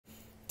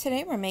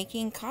Today we're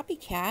making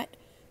Copycat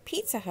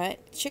Pizza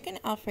Hut Chicken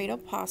Alfredo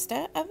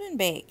Pasta Oven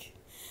Bake.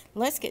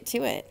 Let's get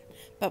to it.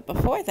 But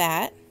before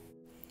that,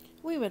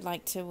 we would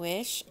like to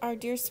wish our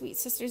dear sweet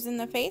sisters in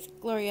the faith,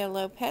 Gloria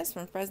Lopez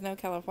from Fresno,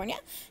 California,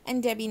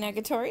 and Debbie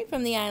Negatori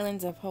from the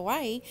islands of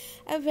Hawaii,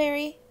 a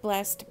very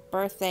blessed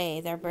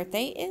birthday. Their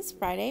birthday is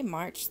Friday,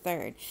 March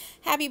 3rd.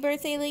 Happy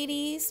birthday,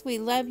 ladies. We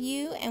love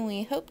you, and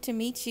we hope to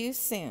meet you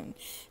soon.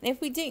 And if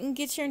we didn't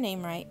get your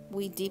name right,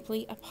 we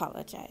deeply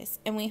apologize,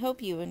 and we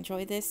hope you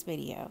enjoy this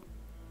video.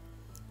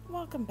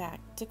 Welcome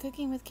back to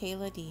Cooking with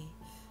Kayla D.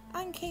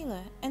 I'm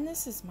Kayla, and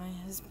this is my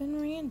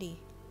husband, Randy.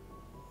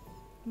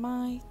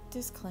 My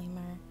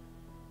disclaimer.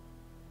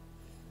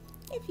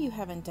 If you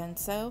haven't done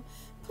so,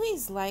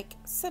 please like,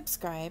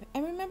 subscribe,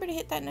 and remember to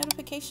hit that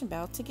notification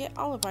bell to get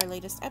all of our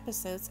latest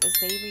episodes as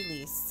they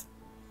release.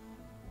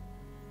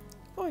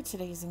 For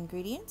today's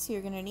ingredients,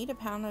 you're going to need a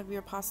pound of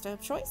your pasta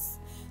of choice,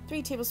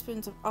 3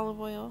 tablespoons of olive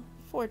oil,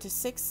 4 to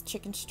 6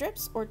 chicken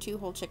strips or 2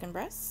 whole chicken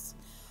breasts,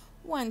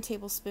 1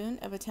 tablespoon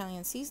of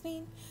Italian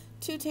seasoning,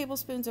 2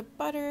 tablespoons of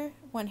butter,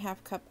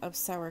 1/2 cup of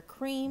sour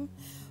cream,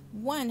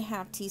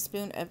 1/2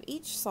 teaspoon of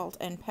each salt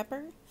and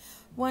pepper,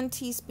 1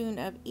 teaspoon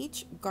of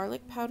each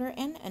garlic powder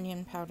and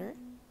onion powder.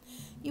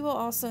 You will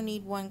also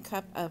need 1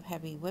 cup of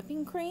heavy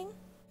whipping cream,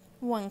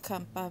 1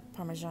 cup of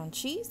Parmesan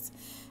cheese,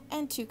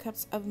 and 2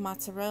 cups of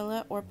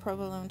mozzarella or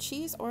provolone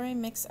cheese or a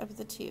mix of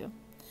the two.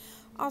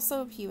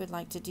 Also, if you would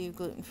like to do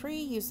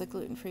gluten-free, use the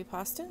gluten-free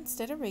pasta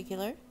instead of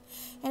regular.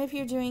 And if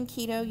you're doing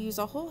keto, use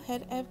a whole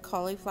head of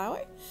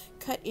cauliflower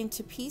cut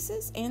into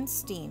pieces and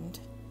steamed.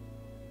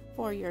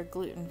 For your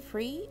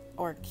gluten-free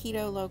or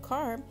keto low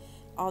carb,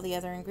 all the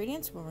other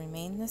ingredients will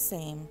remain the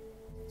same.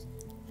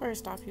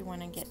 First off, you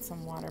want to get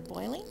some water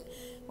boiling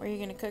where you're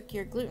going to cook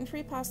your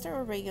gluten-free pasta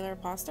or regular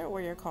pasta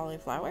or your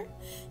cauliflower.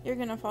 You're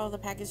going to follow the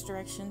package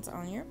directions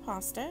on your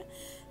pasta.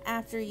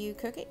 After you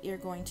cook it, you're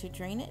going to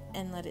drain it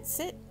and let it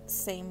sit.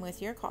 Same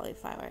with your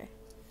cauliflower.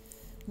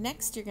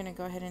 Next, you're going to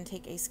go ahead and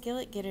take a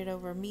skillet, get it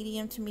over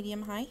medium to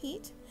medium-high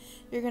heat.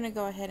 You're going to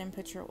go ahead and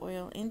put your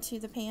oil into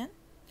the pan.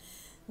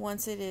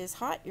 Once it is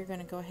hot, you're going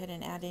to go ahead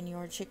and add in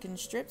your chicken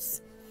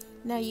strips.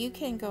 Now you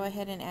can go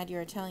ahead and add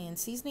your Italian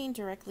seasoning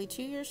directly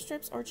to your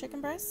strips or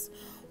chicken breasts,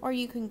 or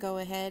you can go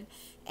ahead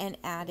and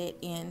add it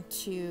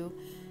into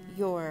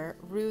your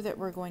roux that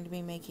we're going to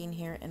be making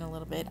here in a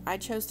little bit. I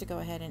chose to go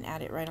ahead and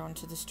add it right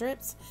onto the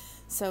strips.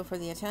 So for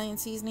the Italian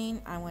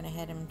seasoning, I went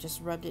ahead and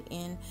just rubbed it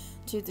in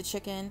to the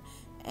chicken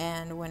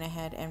and went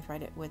ahead and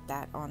fried it with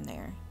that on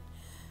there.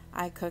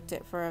 I cooked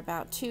it for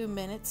about 2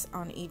 minutes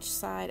on each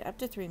side, up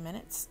to 3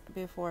 minutes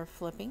before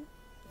flipping.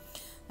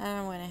 And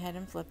I went ahead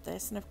and flipped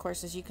this, and of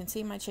course, as you can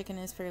see, my chicken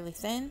is fairly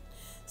thin,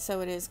 so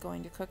it is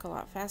going to cook a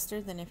lot faster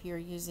than if you're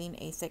using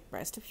a thick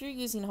breast. If you're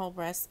using whole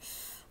breast,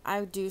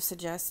 I do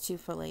suggest to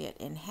fillet it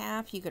in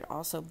half. You could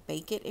also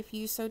bake it if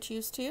you so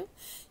choose to.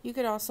 You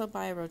could also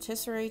buy a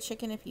rotisserie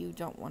chicken if you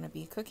don't want to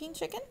be cooking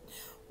chicken,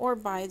 or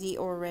buy the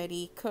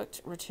already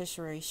cooked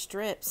rotisserie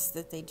strips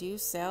that they do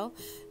sell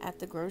at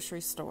the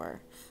grocery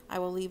store. I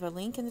will leave a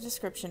link in the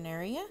description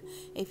area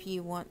if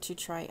you want to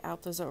try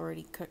out those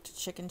already cooked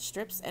chicken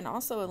strips, and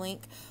also a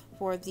link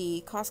for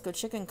the Costco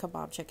chicken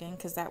kebab chicken,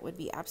 because that would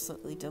be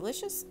absolutely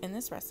delicious in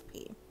this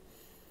recipe.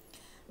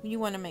 You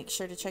want to make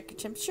sure to check your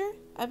temperature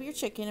of your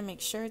chicken and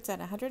make sure it's at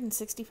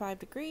 165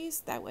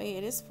 degrees. That way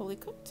it is fully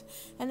cooked,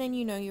 and then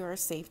you know you are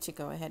safe to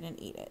go ahead and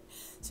eat it.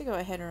 So go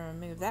ahead and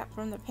remove that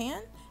from the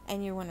pan,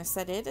 and you want to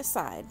set it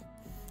aside.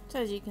 So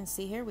as you can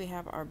see here, we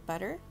have our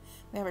butter,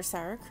 we have our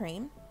sour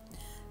cream.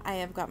 I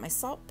have got my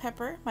salt,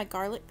 pepper, my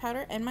garlic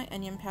powder, and my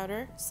onion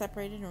powder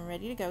separated and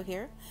ready to go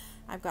here.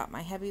 I've got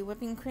my heavy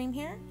whipping cream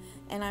here,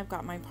 and I've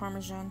got my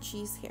Parmesan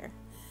cheese here.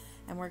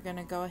 And we're going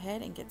to go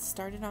ahead and get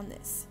started on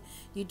this.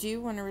 You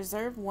do want to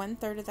reserve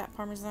 1/3 of that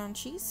Parmesan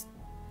cheese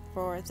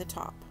for the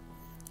top,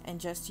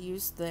 and just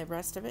use the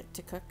rest of it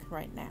to cook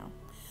right now.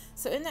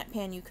 So in that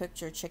pan you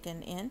cooked your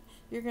chicken in,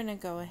 you're going to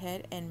go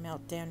ahead and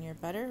melt down your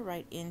butter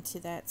right into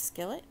that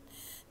skillet.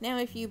 Now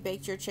if you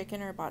baked your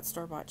chicken or bought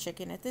store-bought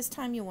chicken, at this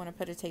time you want to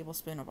put a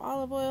tablespoon of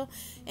olive oil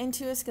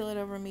into a skillet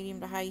over medium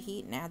to high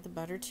heat and add the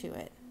butter to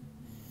it.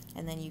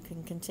 And then you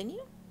can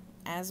continue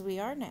as we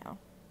are now.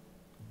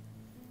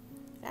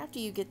 After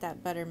you get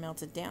that butter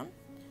melted down,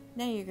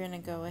 now you're going to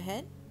go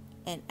ahead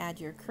and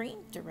add your cream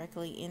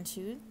directly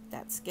into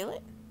that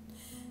skillet,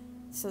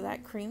 so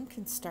that cream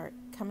can start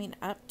coming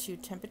up to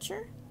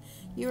temperature.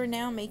 You are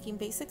now making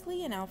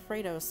basically an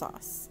Alfredo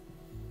sauce.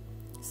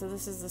 So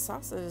this is the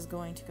sauce that is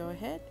going to go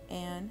ahead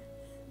and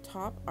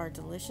top our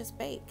delicious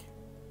bake.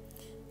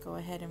 Go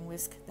ahead and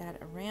whisk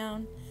that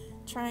around,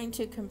 trying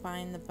to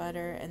combine the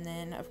butter and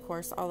then of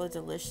course all the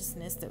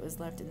deliciousness that was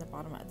left in the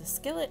bottom of the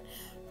skillet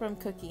from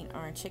cooking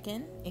our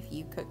chicken, if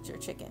you cooked your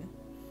chicken.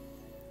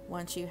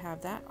 Once you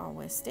have that all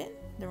whisked in,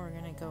 then we're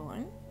going to go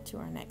on to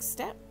our next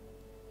step.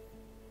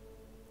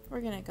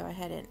 We're going to go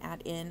ahead and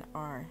add in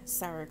our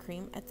sour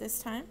cream at this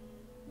time.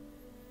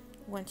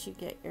 Once you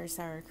get your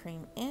sour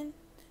cream in,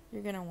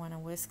 you're going to want to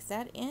whisk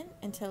that in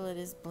until it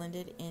is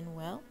blended in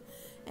well.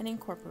 and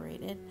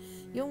incorporated.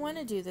 You'll want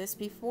to do this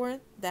before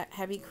that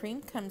heavy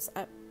cream comes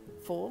up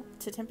full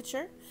to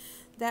temperature.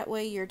 That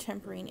way you're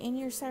tempering in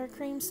your sour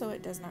cream so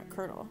it does not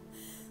curdle.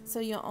 So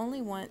you'll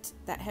only want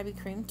that heavy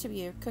cream to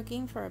be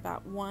cooking for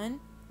about 1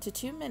 to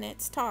 2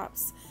 minutes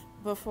tops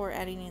before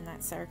adding in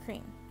that sour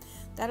cream.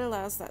 That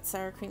allows that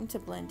sour cream to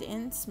blend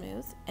in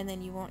smooth, and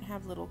then you won't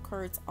have little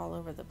curds all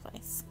over the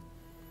place.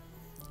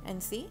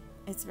 And see,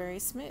 it's very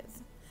smooth.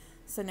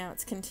 So now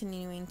it's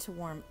continuing to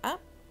warm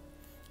up,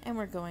 and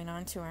we're going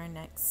on to our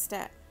next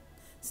step.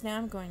 So now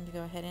I'm going to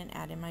go ahead and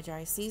add in my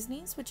dry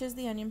seasonings, which is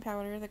the onion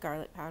powder, the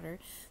garlic powder,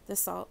 the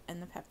salt,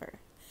 and the pepper.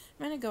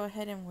 I'm going to go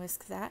ahead and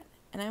whisk that,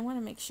 and I want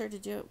to make sure to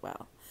do it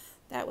well.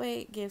 That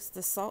way it gives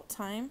the salt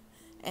time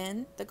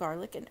and the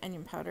garlic and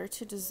onion powder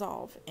to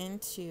dissolve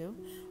into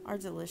our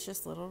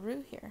delicious little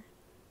roux here,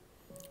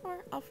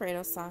 or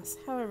Alfredo sauce,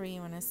 however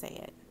you want to say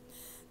it.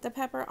 The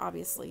pepper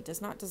obviously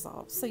does not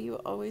dissolve, so you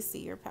will always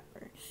see your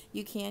pepper.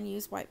 You can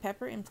use white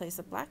pepper in place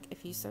of black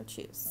if you so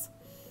choose.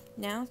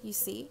 Now you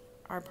see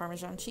our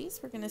Parmesan cheese.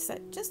 We're going to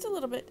set just a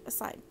little bit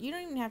aside. You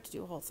don't even have to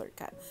do a whole third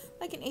cup.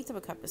 Like 1/8 of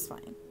a cup is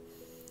fine.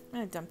 I'm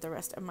going to dump the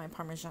rest of my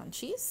Parmesan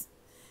cheese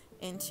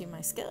into my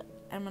skillet.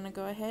 I'm going to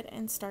go ahead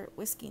and start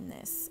whisking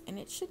this, and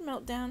it should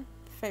melt down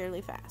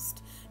fairly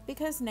fast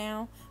because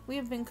now we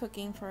have been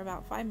cooking for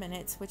about 5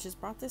 minutes, which has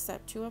brought this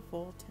up to a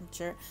full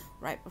temperature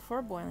right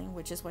before boiling,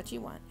 which is what you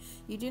want.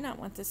 You do not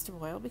want this to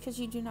boil because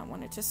you do not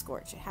want it to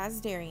scorch. It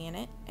has dairy in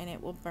it, and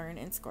it will burn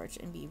and scorch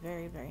and be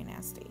very, very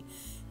nasty.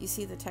 You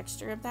see the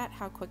texture of that,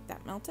 how quick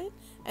that melted?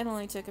 It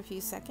only took a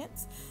few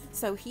seconds.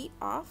 So heat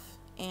off,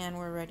 and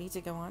we're ready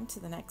to go on to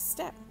the next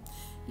step.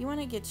 You want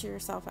to get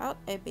yourself out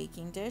a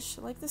baking dish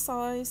like the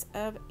size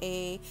of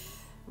a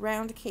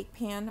round cake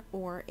pan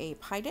or a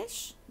pie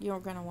dish. You're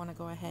going to want to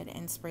go ahead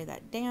and spray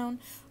that down.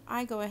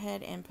 I go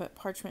ahead and put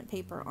parchment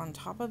paper on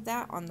top of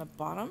that on the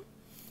bottom.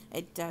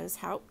 It does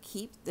help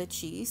keep the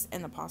cheese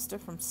and the pasta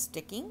from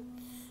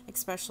sticking,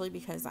 especially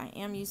because I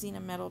am using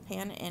a metal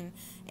pan, and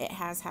it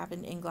has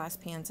happened in glass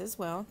pans as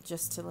well,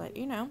 just to let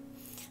you know.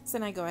 So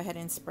then I go ahead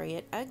and spray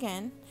it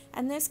again,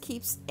 and this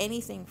keeps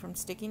anything from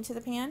sticking to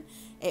the pan.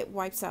 It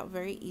wipes out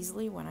very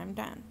easily when I'm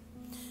done.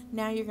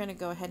 Now you're going to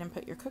go ahead and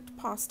put your cooked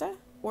pasta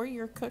or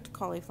your cooked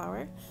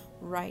cauliflower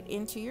right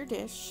into your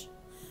dish.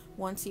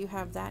 Once you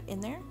have that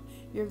in there,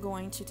 you're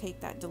going to take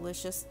that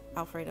delicious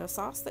Alfredo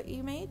sauce that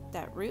you made,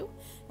 that roux,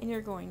 and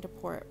you're going to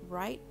pour it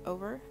right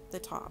over the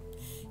top.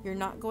 You're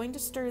not going to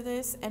stir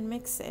this and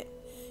mix it.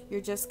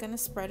 You're just going to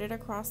spread it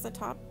across the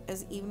top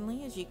as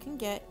evenly as you can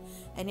get,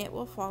 and it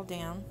will fall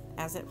down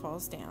as it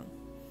falls down.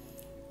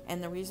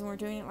 And the reason we're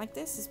doing it like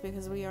this is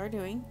because we are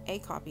doing a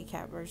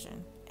copycat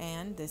version,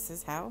 and this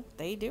is how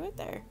they do it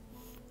there,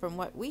 from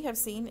what we have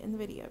seen in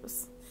the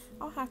videos.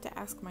 I'll have to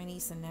ask my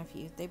niece and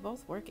nephew. They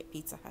both work at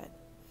Pizza Hut.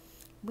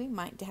 We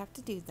might have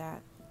to do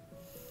that.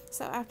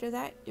 So after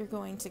that, you're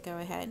going to go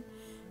ahead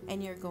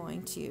and you're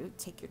going to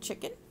take your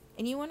chicken,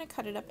 and you want to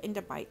cut it up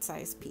into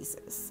bite-sized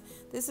pieces.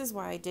 This is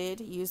why I did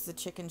use the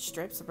chicken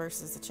strips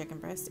versus the chicken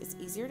breast. It's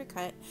easier to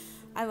cut.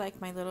 I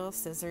like my little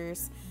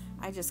scissors.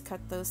 I just cut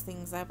those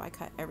things up. I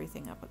cut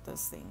everything up with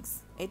those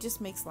things. It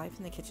just makes life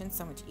in the kitchen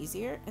so much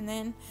easier, and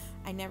then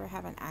I never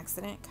have an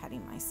accident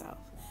cutting myself.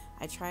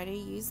 I try to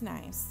use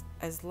knives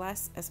as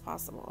less as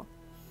possible.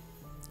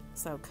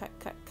 So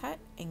cut,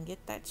 and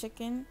get that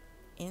chicken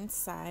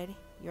inside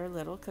your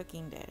little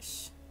cooking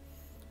dish.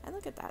 And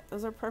look at that.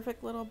 Those are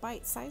perfect little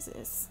bite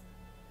sizes.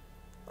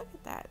 Look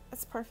at that.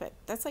 That's perfect.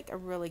 That's like a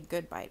really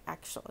good bite,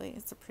 actually.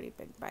 It's a pretty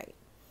big bite.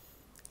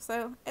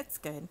 So it's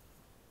good.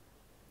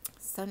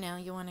 So now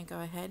you want to go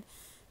ahead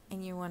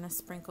and you want to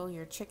sprinkle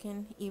your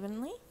chicken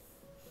evenly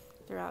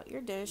throughout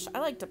your dish. I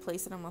like to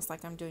place it almost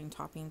like I'm doing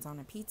toppings on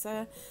a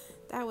pizza.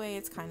 That way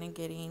it's kind of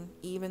getting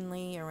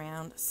evenly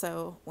around.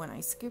 So when I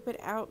scoop it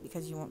out,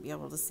 because you won't be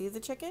able to see the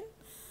chicken,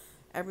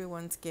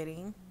 everyone's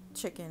getting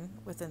chicken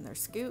within their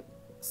scoop,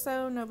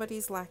 so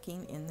nobody's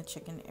lacking in the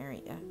chicken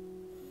area.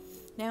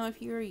 Now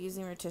if you are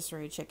using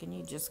rotisserie chicken,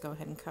 you just go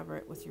ahead and cover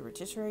it with your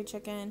rotisserie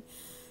chicken.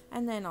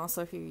 And then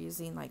also if you're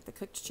using like the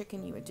cooked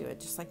chicken, you would do it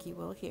just like you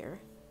will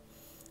here.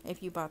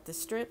 If you bought the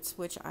strips,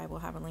 which I will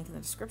have a link in the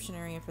description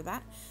area for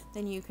that,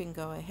 then you can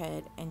go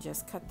ahead and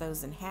just cut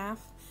those in half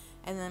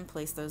and then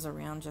place those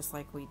around just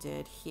like we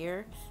did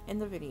here in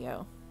the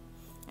video.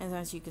 And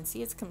as you can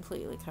see, it's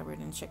completely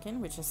covered in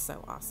chicken, which is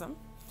so awesome.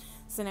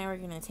 So now we're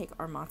going to take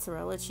our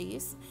mozzarella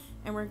cheese,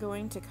 and we're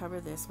going to cover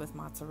this with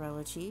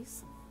mozzarella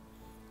cheese.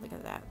 Look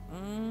at that.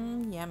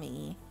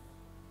 Yummy.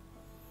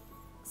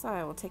 So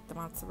I will take the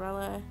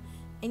mozzarella,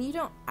 and you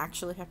don't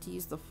actually have to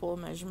use the full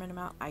measurement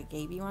amount I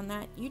gave you on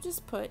that. You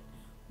just put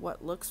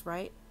what looks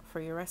right for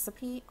your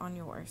recipe on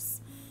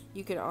yours.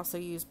 You could also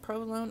use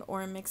provolone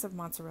or a mix of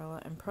mozzarella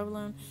and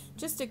provolone,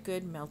 just a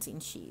good melting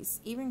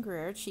cheese. Even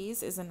Gruyere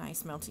cheese is a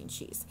nice melting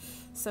cheese.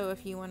 So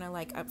if you want to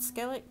like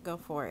upscale it, go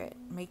for it.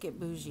 Make it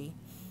bougie.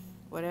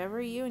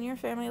 Whatever you and your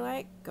family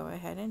like, go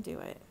ahead and do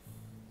it.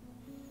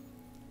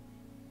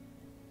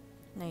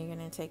 Now you're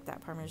going to take that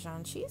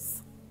Parmesan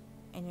cheese,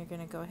 and you're going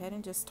to go ahead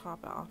and just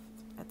top it off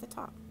at the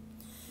top.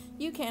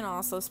 You can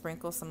also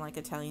sprinkle some like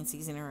Italian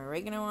seasoning or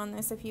oregano on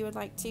this if you would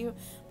like to,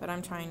 but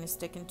I'm trying to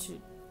stick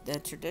into the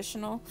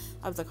traditional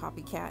of the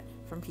copycat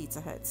from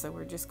Pizza Hut. So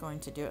we're just going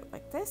to do it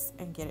like this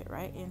and get it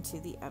right into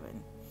the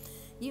oven.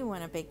 You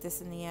want to bake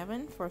this in the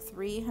oven for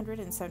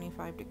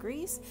 375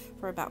 degrees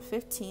for about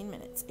 15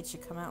 minutes. It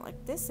should come out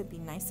like this and be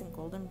nice and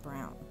golden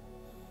brown.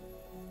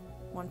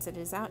 Once it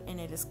is out and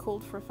it is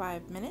cooled for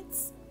 5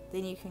 minutes,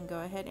 then you can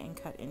go ahead and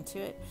cut into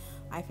it.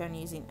 I found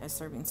using a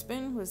serving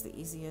spoon was the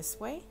easiest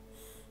way.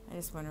 I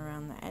just went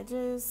around the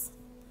edges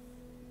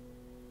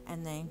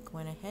and then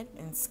went ahead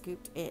and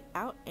scooped it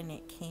out, and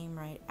it came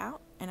right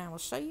out, and I will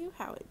show you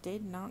how it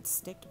did not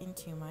stick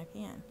into my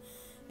pan.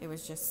 It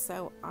was just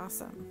so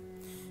awesome.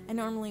 And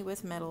normally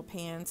with metal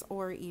pans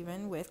or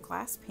even with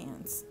glass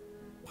pans,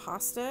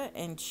 pasta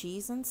and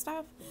cheese and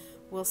stuff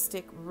will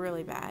stick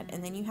really bad,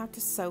 and then you have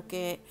to soak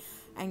it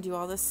and do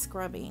all this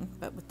scrubbing.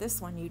 But with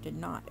this one you did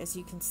not. As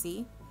you can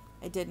see,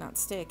 it did not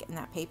stick, and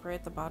that paper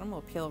at the bottom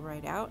will peel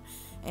right out,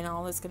 and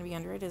all that's going to be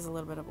under it is a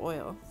little bit of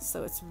oil,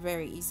 so it's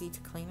very easy to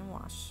clean and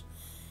wash.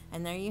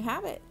 And there you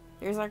have it.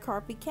 There's our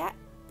copycat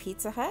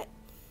Pizza Hut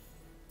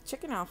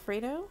Chicken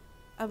Alfredo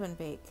oven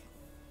bake.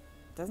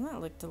 Doesn't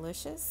that look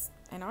delicious?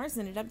 And ours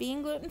ended up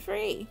being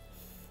gluten-free,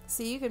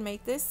 so you can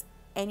make this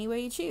any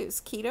way you choose: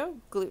 keto,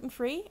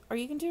 gluten-free, or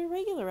you can do a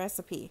regular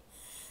recipe.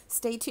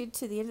 Stay tuned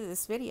to the end of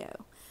this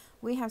video.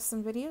 We have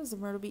some videos of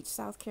Myrtle Beach,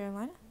 South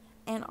Carolina,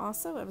 and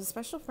also of a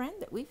special friend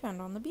that we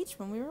found on the beach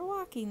when we were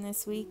walking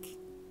this week.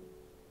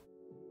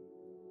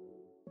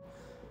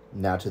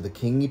 Now to the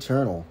King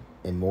eternal,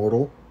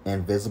 immortal,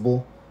 and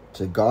visible,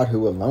 to God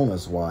who alone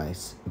is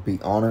wise, be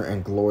honor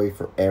and glory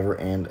forever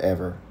and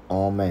ever.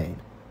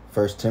 Amen.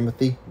 1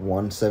 Timothy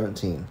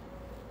 1:17.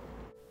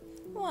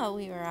 While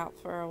we were out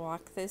for a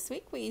walk this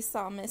week, we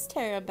saw Miss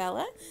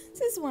Tarabella.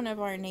 This is one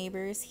of our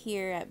neighbors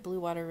here at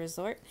Blue Water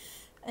Resort.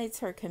 It's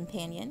her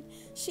companion.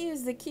 She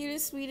is the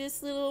cutest,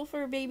 sweetest little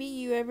fur baby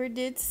you ever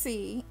did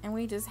see, and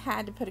we just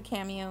had to put a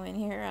cameo in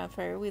here of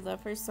her. We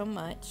love her so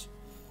much.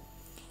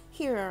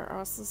 Here are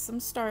also some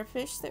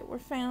starfish that were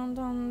found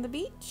on the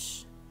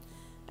beach.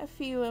 A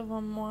few of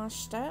them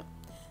washed up.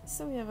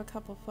 So we have a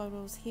couple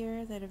photos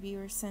here that a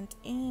viewer sent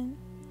in.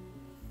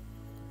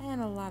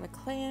 And a lot of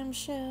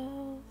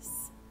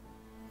clamshells.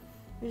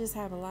 We just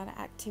have a lot of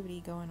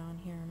activity going on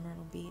here in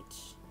Myrtle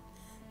Beach.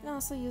 And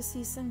also you'll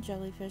see some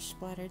jellyfish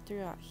splattered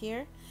throughout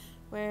here,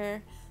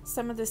 where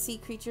some of the sea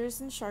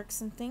creatures and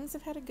sharks and things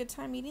have had a good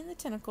time eating the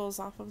tentacles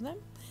off of them,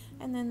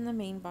 and then the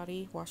main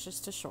body washes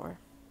to shore.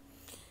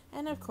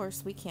 And of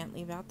course we can't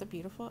leave out the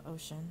beautiful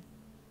ocean.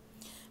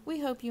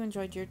 We hope you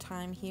enjoyed your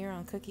time here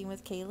on Cooking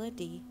with Kayla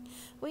D.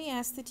 We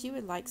ask that you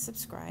would like,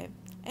 subscribe,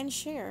 and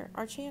share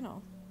our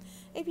channel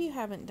if you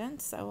haven't done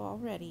so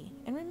already,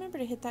 and remember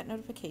to hit that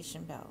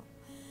notification bell.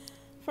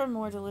 For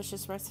more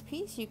delicious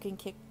recipes, you can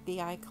click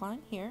the icon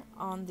here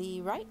on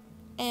the right,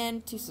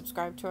 and to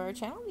subscribe to our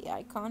channel, the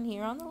icon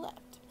here on the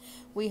left.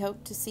 We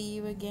hope to see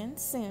you again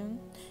soon,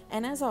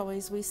 and as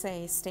always we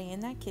say, stay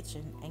in that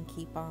kitchen and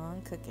keep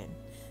on cooking.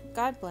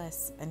 God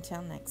bless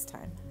until next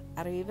time.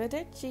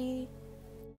 Arrivederci.